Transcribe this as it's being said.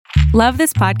Love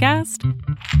this podcast?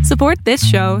 Support this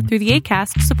show through the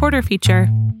Acast supporter feature.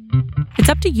 It's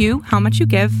up to you how much you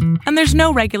give, and there's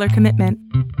no regular commitment.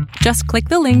 Just click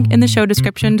the link in the show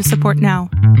description to support now.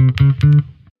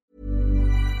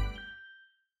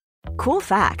 Cool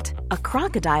fact, a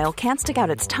crocodile can't stick out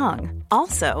its tongue.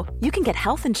 Also, you can get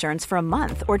health insurance for a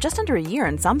month or just under a year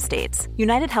in some states.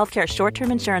 United Healthcare short-term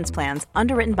insurance plans,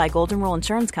 underwritten by Golden Rule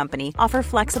Insurance Company, offer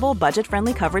flexible,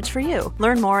 budget-friendly coverage for you.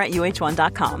 Learn more at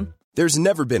uh1.com. There's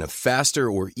never been a faster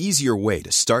or easier way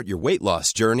to start your weight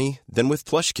loss journey than with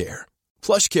PlushCare.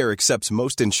 PlushCare accepts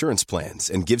most insurance plans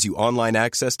and gives you online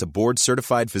access to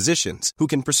board-certified physicians who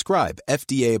can prescribe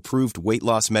FDA-approved weight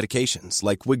loss medications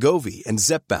like Wegovy and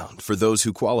Zepbound for those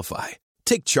who qualify.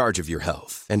 Take charge of your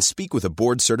health and speak with a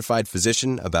board-certified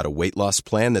physician about a weight loss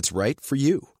plan that's right for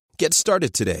you. Get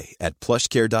started today at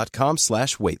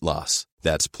plushcare.com/weight loss.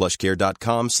 That's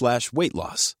plushcare.com/weight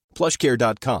loss.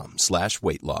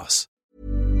 plushcare.com/weight loss.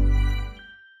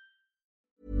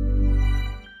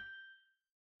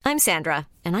 I'm Sandra,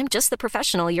 and I'm just the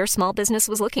professional your small business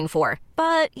was looking for.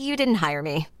 But you didn't hire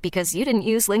me because you didn't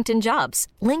use LinkedIn Jobs.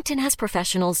 LinkedIn has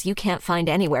professionals you can't find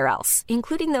anywhere else,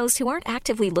 including those who aren't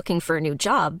actively looking for a new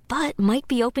job, but might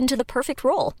be open to the perfect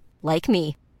role, like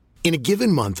me. In a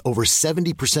given month, over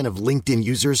 70% of LinkedIn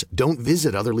users don't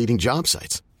visit other leading job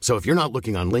sites. So if you're not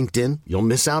looking on LinkedIn, you'll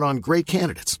miss out on great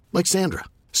candidates like Sandra.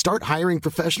 Start hiring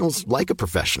professionals like a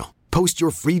professional. Post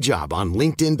your free job on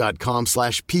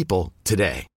linkedin.com/people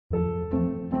today.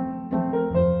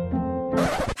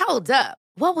 Hold up.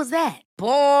 What was that?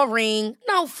 Boring.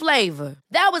 No flavor.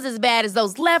 That was as bad as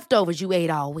those leftovers you ate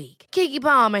all week. Keke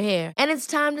Palmer here, and it's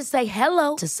time to say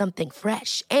hello to something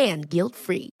fresh and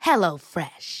guilt-free. Hello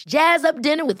Fresh. Jazz up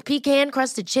dinner with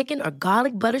pecan-crusted chicken or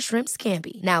garlic butter shrimp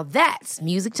scampi. Now that's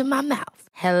music to my mouth.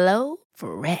 Hello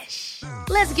Fresh.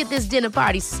 Let's get this dinner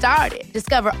party started.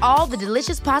 Discover all the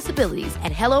delicious possibilities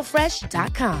at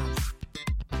hellofresh.com.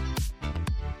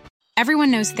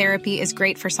 Everyone knows therapy is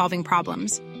great for solving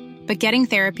problems, but getting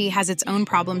therapy has its own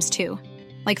problems too,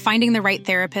 like finding the right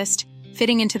therapist,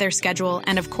 fitting into their schedule,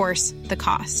 and of course, the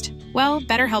cost. Well,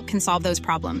 BetterHelp can solve those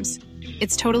problems.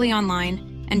 It's totally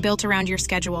online and built around your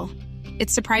schedule.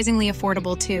 It's surprisingly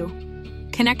affordable too.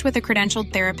 Connect with a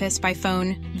credentialed therapist by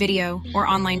phone, video, or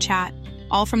online chat,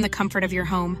 all from the comfort of your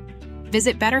home.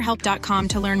 Visit BetterHelp.com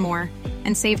to learn more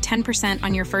and save 10%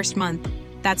 on your first month.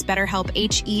 That's BetterHelp,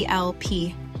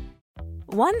 H-E-L-P.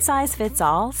 One size fits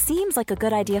all seems like a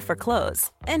good idea for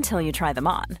clothes until you try them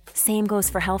on. Same goes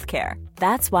for healthcare.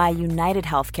 That's why United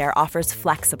Healthcare offers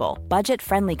flexible,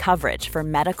 budget-friendly coverage for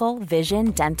medical,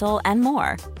 vision, dental, and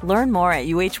more. Learn more at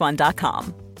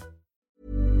uh1.com.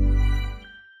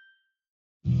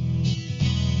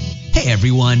 Hey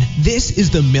everyone, this is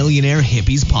the Millionaire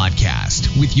Hippies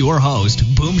Podcast with your host,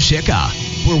 Boom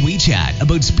Shikha, where we chat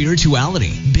about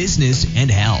spirituality, business, and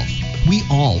health. We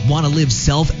all want to live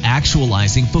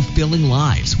self-actualizing, fulfilling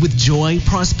lives with joy,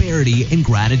 prosperity, and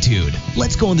gratitude.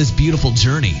 Let's go on this beautiful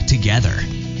journey together.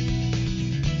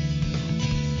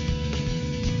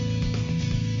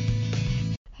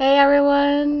 Hey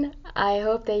everyone, I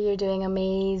hope that you're doing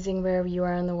amazing wherever you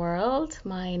are in the world.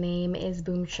 My name is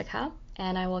Boom Shikha,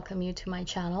 and I welcome you to my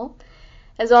channel.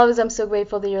 As always, I'm so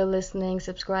grateful that you're listening,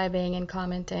 subscribing, and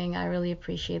commenting. I really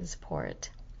appreciate the support.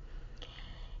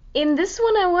 In this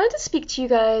one, I wanted to speak to you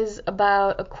guys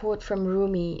about a quote from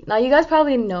Rumi. Now, you guys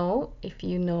probably know, if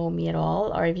you know me at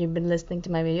all, or if you've been listening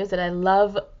to my videos, that I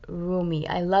love Rumi.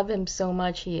 I love him so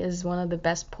much. He is one of the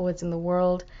best poets in the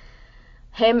world.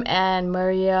 Him and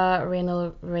Maria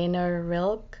Rainer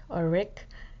Rilke,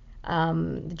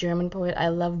 the German poet, I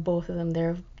love both of them.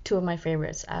 They're two of my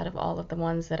favorites out of all of the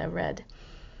ones that I've read.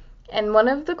 And one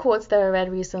of the quotes that I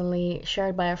read recently,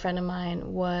 shared by a friend of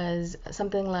mine, was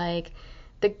something like,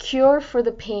 "The cure for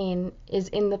the pain is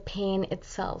in the pain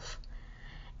itself."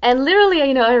 And literally,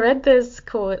 I read this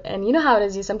quote, and you know how it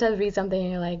is, you sometimes read something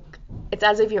and you're like, it's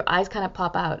as if your eyes kind of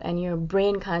pop out and your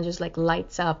brain kind of just like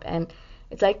lights up, and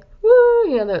it's like,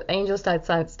 woo, the angel starts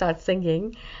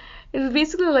singing. It was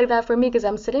basically like that for me, because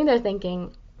I'm sitting there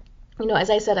thinking,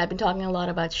 as I said, I've been talking a lot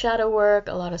about shadow work,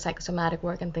 a lot of psychosomatic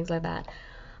work and things like that.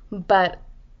 But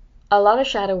a lot of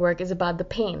shadow work is about the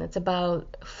pain. It's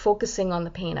about focusing on the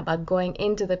pain, about going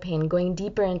into the pain, going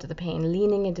deeper into the pain,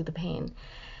 leaning into the pain,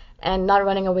 and not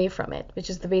running away from it, which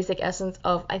is the basic essence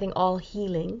of, I think, all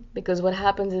healing. Because what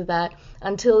happens is that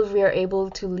until we are able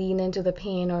to lean into the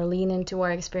pain, or lean into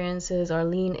our experiences, or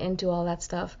lean into all that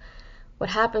stuff, what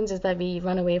happens is that we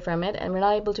run away from it, and we're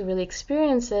not able to really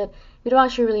experience it. We don't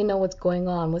actually really know what's going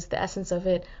on, what's the essence of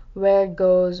it, where it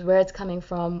goes, where it's coming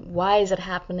from, why is it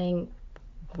happening,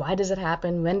 why does it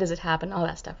happen, when does it happen, all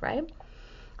that stuff, right?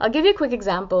 I'll give you a quick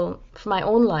example from my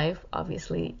own life,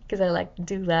 obviously, because I like to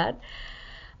do that.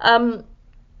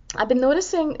 I've been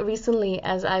noticing recently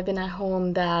as I've been at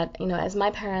home that, as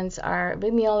my parents are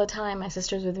with me all the time, my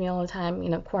sister's with me all the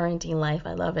time, quarantine life,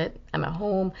 I love it. I'm at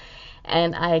home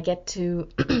and I get to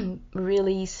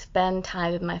really spend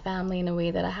time with my family in a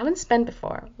way that I haven't spent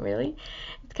before, really.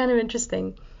 It's kind of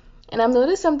interesting. And I've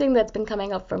noticed something that's been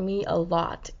coming up for me a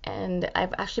lot. And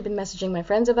I've actually been messaging my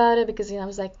friends about it because, I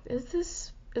was like,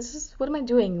 what am I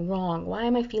doing wrong? Why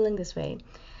am I feeling this way?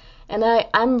 And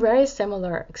I'm very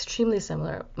similar, extremely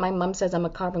similar. My mom says I'm a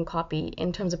carbon copy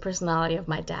in terms of personality of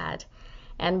my dad.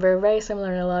 And we're very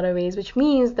similar in a lot of ways, which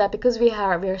means that because we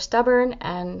are stubborn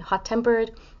and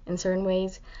hot-tempered in certain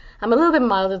ways, I'm a little bit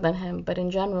milder than him, but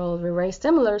in general, we're very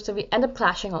similar, so we end up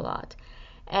clashing a lot.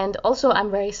 And also,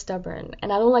 I'm very stubborn,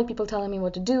 and I don't like people telling me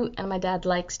what to do, and my dad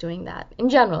likes doing that. In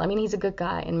general, he's a good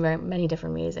guy in very many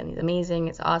different ways, and he's amazing,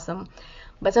 it's awesome.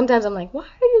 But sometimes I'm like, why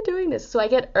are you doing this? So I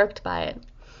get irked by it.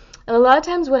 And a lot of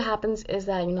times what happens is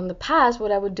that, in the past,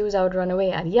 what I would do is I would run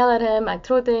away. I'd yell at him, I'd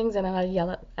throw things, and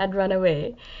then I'd run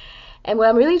away. And what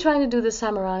I'm really trying to do this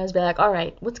time around is be like, all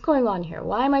right, what's going on here?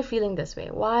 Why am I feeling this way?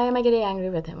 Why am I getting angry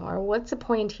with him? Or what's the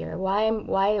point here? Why am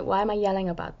I yelling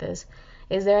about this?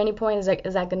 Is there any point? Is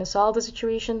that going to solve the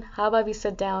situation? How about we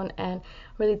sit down and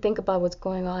really think about what's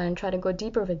going on and try to go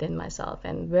deeper within myself?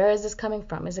 And where is this coming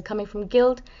from? Is it coming from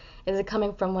guilt? Is it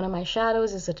coming from one of my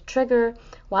shadows? Is it a trigger?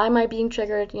 Why am I being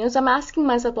triggered? So I'm asking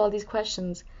myself all these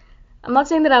questions. I'm not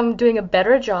saying that I'm doing a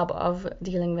better job of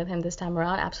dealing with him this time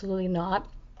around. Absolutely not.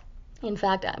 In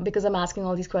fact, because I'm asking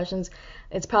all these questions,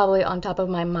 it's probably on top of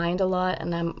my mind a lot,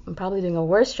 and I'm probably doing a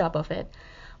worse job of it.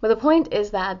 But the point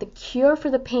is that the cure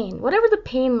for the pain, whatever the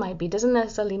pain might be, doesn't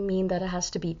necessarily mean that it has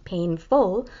to be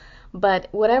painful, but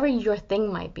whatever your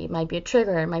thing might be a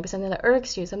trigger, it might be something that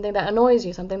irks you, something that annoys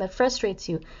you, something that frustrates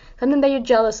you, something that you're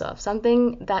jealous of,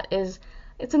 something that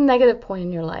it's a negative point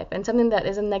in your life, and something that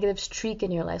is a negative streak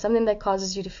in your life, something that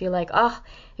causes you to feel like,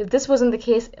 if this wasn't the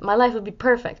case, my life would be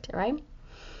perfect, right?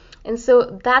 And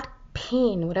so that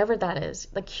pain, whatever that is,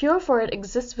 the cure for it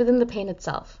exists within the pain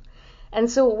itself. And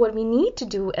so what we need to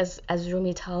do, as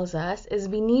Rumi tells us, is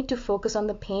we need to focus on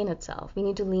the pain itself. We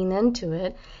need to lean into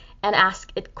it and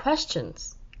ask it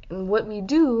questions. And what we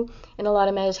do in a lot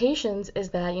of meditations is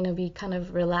that, we kind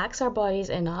of relax our bodies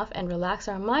enough and relax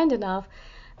our mind enough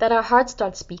that our heart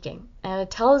starts speaking. And it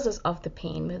tells us of the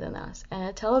pain within us. And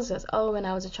it tells us, when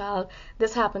I was a child,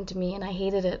 this happened to me and I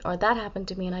hated it, or that happened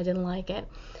to me and I didn't like it.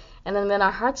 And then when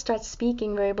our heart starts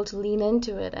speaking, we're able to lean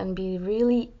into it and be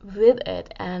really with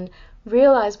it and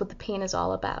realize what the pain is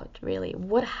all about, really.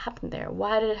 What happened there?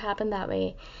 Why did it happen that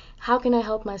way? How can I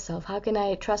help myself? How can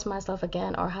I trust myself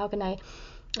again? Or how can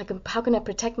I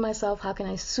protect myself? How can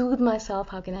I soothe myself?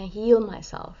 How can I heal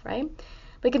myself, right?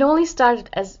 But it can only start,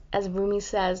 as Rumi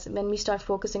says, when we start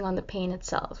focusing on the pain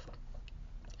itself.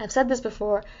 I've said this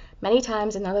before many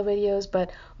times in other videos, but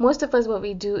most of us, what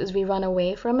we do is we run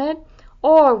away from it.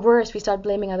 Or worse, we start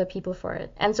blaming other people for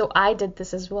it. And so I did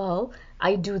this as well.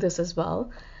 I do this as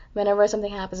well. Whenever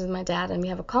something happens with my dad and we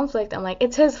have a conflict, I'm like,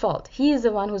 it's his fault. He is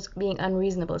the one who's being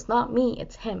unreasonable. It's not me,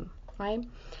 it's him, right?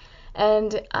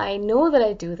 And I know that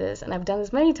I do this, and I've done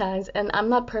this many times, and I'm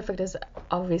not perfect, as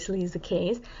obviously is the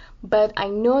case, but I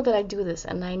know that I do this,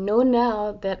 and I know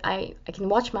now that I can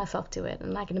watch myself do it,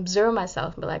 and I can observe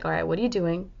myself and be like, all right, what are you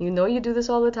doing? You know you do this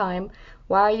all the time.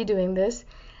 Why are you doing this?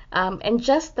 And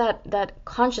just that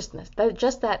consciousness,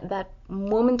 that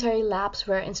momentary lapse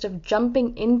where instead of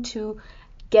jumping into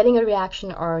getting a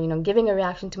reaction or giving a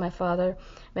reaction to my father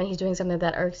when he's doing something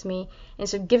that irks me,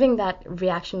 instead of giving that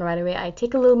reaction right away, I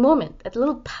take a little moment, a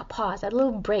little pause, a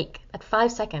little break, at 5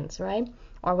 seconds, right?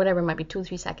 Or whatever, it might be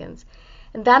 2-3 seconds.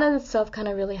 And that in itself kind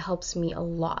of really helps me a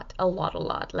lot.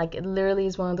 Like, it literally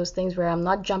is one of those things where I'm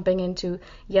not jumping into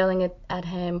yelling at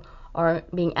him or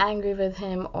being angry with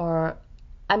him, or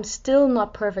I'm still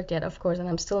not perfect yet, of course, and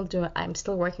I'm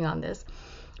still working on this.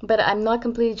 But I'm not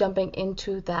completely jumping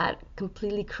into that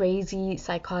completely crazy,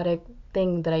 psychotic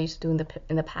thing that I used to do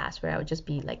in the past, where I would just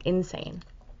be like insane.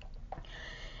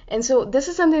 And so this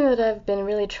is something that I've been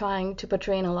really trying to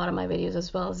portray in a lot of my videos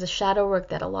as well, is the shadow work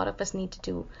that a lot of us need to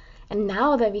do. And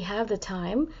now that we have the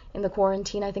time in the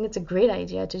quarantine, I think it's a great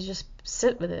idea to just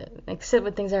sit with it, like sit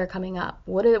with things that are coming up.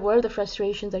 What are the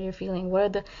frustrations that you're feeling? What are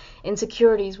the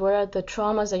insecurities? What are the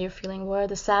traumas that you're feeling? What are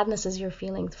the sadnesses you're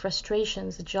feeling? The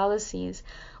frustrations, the jealousies?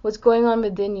 What's going on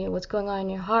within you? What's going on in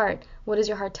your heart? What is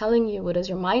your heart telling you? What is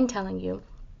your mind telling you?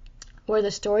 What are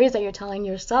the stories that you're telling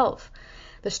yourself?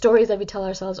 The stories that we tell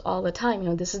ourselves all the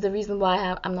time. This is the reason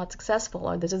why I'm not successful,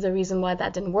 or this is the reason why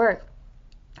that didn't work.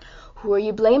 Who are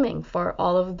you blaming for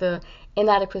all of the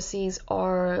inadequacies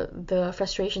or the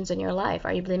frustrations in your life?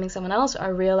 Are you blaming someone else,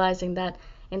 or realizing that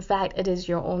in fact it is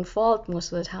your own fault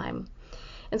most of the time?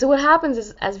 And so what happens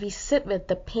is, as we sit with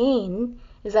the pain,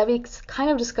 is that we kind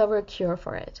of discover a cure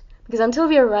for it. Because until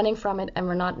we are running from it and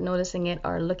we're not noticing it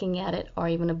or looking at it or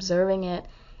even observing it,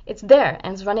 it's there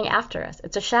and it's running after us.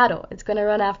 It's a shadow. It's going to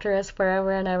run after us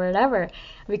forever and ever and ever.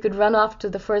 We could run off to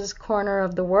the furthest corner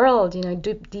of the world,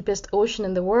 deepest ocean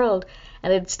in the world,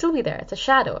 and it'd still be there. It's a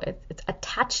shadow. It's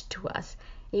attached to us.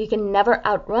 You can never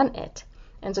outrun it.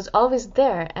 And so it's always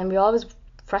there, and we always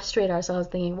frustrate ourselves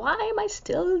thinking, why am I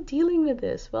still dealing with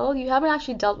this? Well, you haven't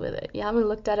actually dealt with it. You haven't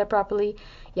looked at it properly.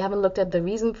 You haven't looked at the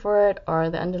reason for it or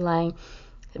the underlying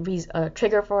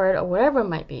trigger for it or whatever it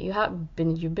might be.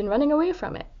 You've been running away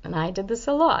from it. And I did this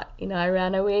a lot. I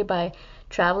ran away by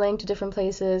traveling to different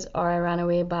places, or I ran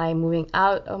away by moving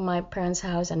out of my parents'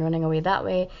 house and running away that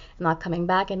way, not coming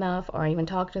back enough or even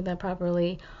talking to them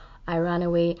properly. I ran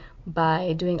away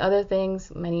by doing other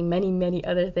things, many, many, many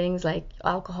other things like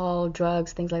alcohol,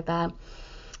 drugs, things like that.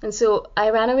 And so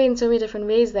I ran away in so many different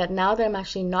ways that now that I'm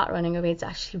actually not running away, it's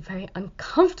actually very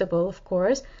uncomfortable, of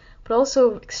course, but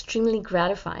also extremely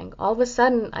gratifying. All of a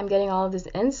sudden, I'm getting all of these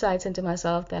insights into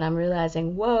myself that I'm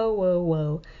realizing,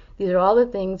 whoa. These are all the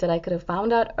things that I could have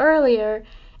found out earlier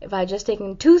if I had just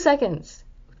taken 2 seconds,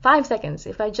 5 seconds,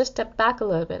 if I just stepped back a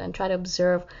little bit and try to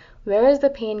observe, where is the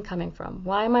pain coming from?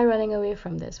 Why am I running away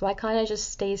from this? Why can't I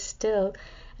just stay still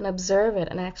and observe it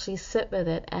and actually sit with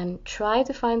it and try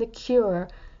to find the cure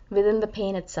within the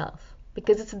pain itself?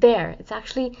 Because it's there. It's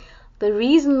actually the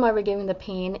reason why we're giving the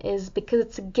pain is because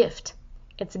it's a gift.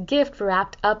 It's a gift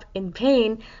wrapped up in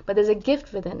pain, but there's a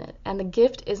gift within it. And the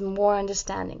gift is more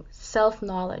understanding,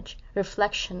 self-knowledge,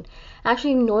 reflection,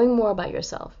 actually knowing more about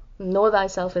yourself. Know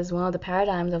thyself is one of the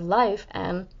paradigms of life,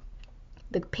 and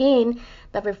the pain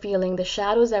that we're feeling, the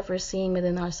shadows that we're seeing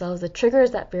within ourselves, the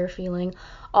triggers that we're feeling,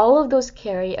 all of those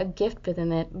carry a gift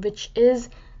within it, which is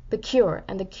the cure.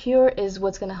 And the cure is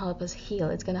what's going to help us heal.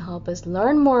 It's going to help us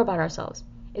learn more about ourselves.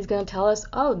 It's going to tell us,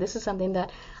 oh, this is something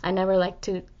that I never like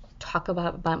to talk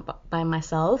about by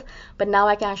myself, but now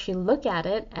I can actually look at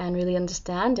it and really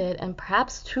understand it, and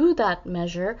perhaps through that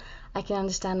measure, I can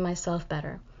understand myself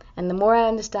better. And the more I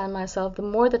understand myself, the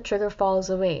more the trigger falls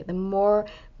away, the more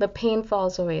the pain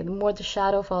falls away, the more the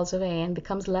shadow falls away and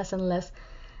becomes less and less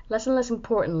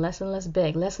important, less and less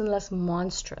big, less and less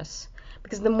monstrous.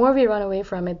 Because the more we run away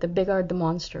from it, the bigger the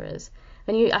monster is.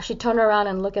 When you actually turn around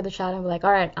and look at the shadow and be like,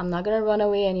 all right, I'm not going to run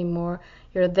away anymore.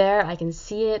 You're there. I can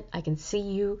see it. I can see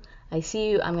you. I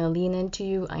see you. I'm going to lean into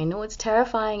you. I know it's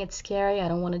terrifying. It's scary. I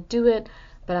don't want to do it,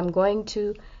 but I'm going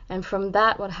to. And from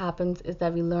that, what happens is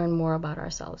that we learn more about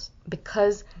ourselves,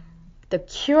 because the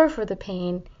cure for the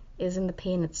pain is in the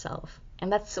pain itself.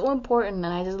 And that's so important.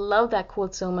 And I just love that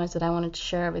quote so much that I wanted to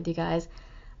share it with you guys.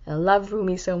 I love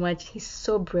Rumi so much. He's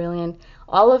so brilliant.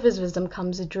 All of his wisdom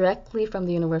comes directly from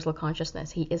the universal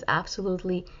consciousness. He is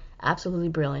absolutely, absolutely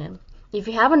brilliant. If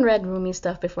you haven't read Rumi's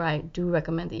stuff before, I do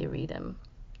recommend that you read him.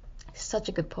 He's such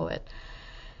a good poet.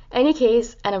 Any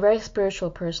case, and a very spiritual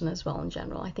person as well in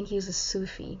general. I think he was a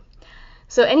Sufi.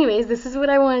 So anyways, this is what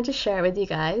I wanted to share with you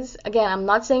guys. Again, I'm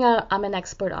not saying I'm an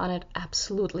expert on it.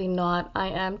 Absolutely not. I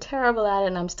am terrible at it,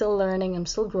 and I'm still learning. I'm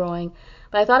still growing.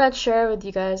 But I thought I'd share with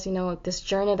you guys, this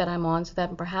journey that I'm on, so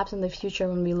that perhaps in the future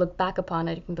when we look back upon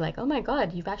it, you can be like, oh my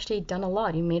God, you've actually done a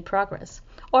lot. You made progress.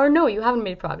 Or no, you haven't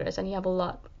made progress, and you have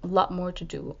a lot more to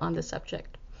do on this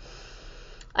subject.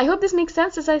 I hope this makes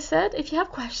sense, as I said. If you have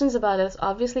questions about it,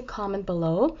 obviously comment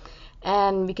below,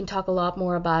 and we can talk a lot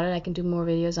more about it. I can do more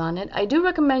videos on it. I do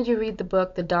recommend you read the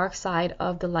book, The Dark Side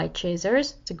of the Light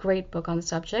Chasers. It's a great book on the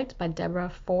subject by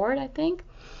Deborah Ford, I think.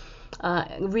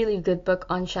 Really good book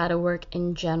on shadow work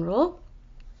in general.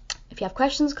 If you have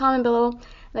questions, comment below.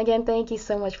 And again, thank you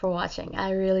so much for watching.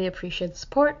 I really appreciate the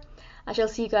support. I shall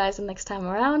see you guys the next time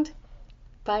around.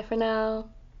 Bye for now.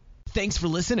 Thanks for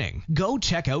listening. Go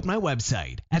check out my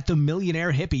website at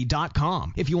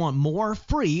themillionairehippie.com if you want more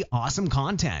free, awesome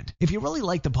content. If you really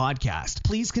like the podcast,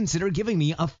 please consider giving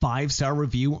me a 5-star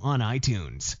review on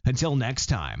iTunes. Until next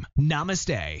time,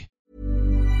 namaste.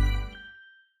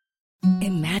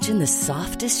 Imagine the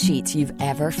softest sheets you've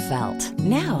ever felt.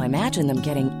 Now imagine them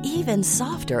getting even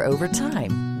softer over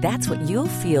time. That's what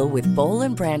you'll feel with Boll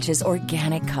 & Branch's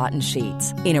organic cotton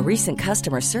sheets. In a recent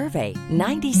customer survey,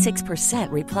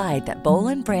 96% replied that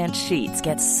Boll & Branch sheets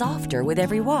get softer with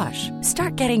every wash.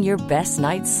 Start getting your best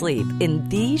night's sleep in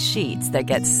these sheets that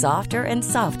get softer and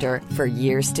softer for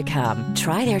years to come.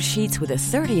 Try their sheets with a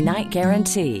 30-night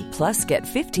guarantee. Plus, get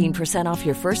 15% off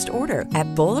your first order at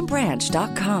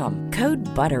bollandbranch.com. Code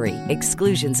BUTTERY.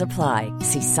 Exclusions apply.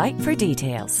 See site for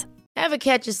details. Ever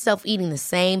catch yourself eating the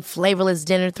same flavorless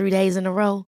dinner 3 days in a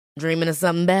row? Dreaming of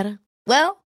something better?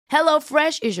 Well,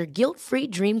 HelloFresh is your guilt-free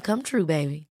dream come true,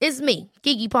 baby. It's me,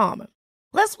 Keke Palmer.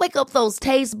 Let's wake up those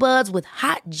taste buds with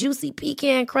hot, juicy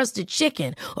pecan-crusted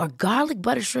chicken or garlic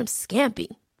butter shrimp scampi.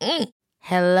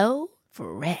 Hello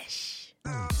Fresh.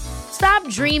 Stop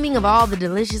dreaming of all the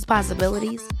delicious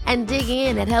possibilities and dig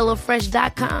in at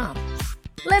HelloFresh.com.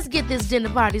 Let's get this dinner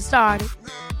party started.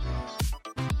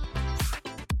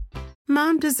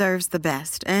 Mom deserves the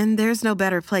best, and there's no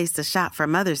better place to shop for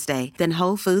Mother's Day than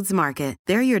Whole Foods Market.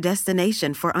 They're your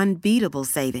destination for unbeatable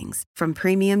savings, from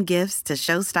premium gifts to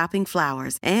show-stopping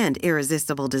flowers and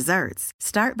irresistible desserts.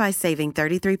 Start by saving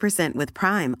 33% with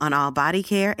Prime on all body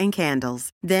care and candles.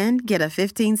 Then get a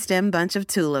 15-stem bunch of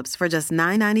tulips for just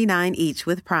 $9.99 each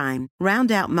with Prime.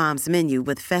 Round out Mom's menu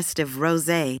with festive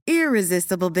rosé,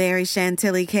 irresistible berry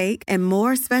chantilly cake, and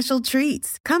more special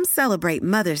treats. Come celebrate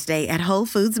Mother's Day at Whole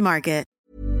Foods Market.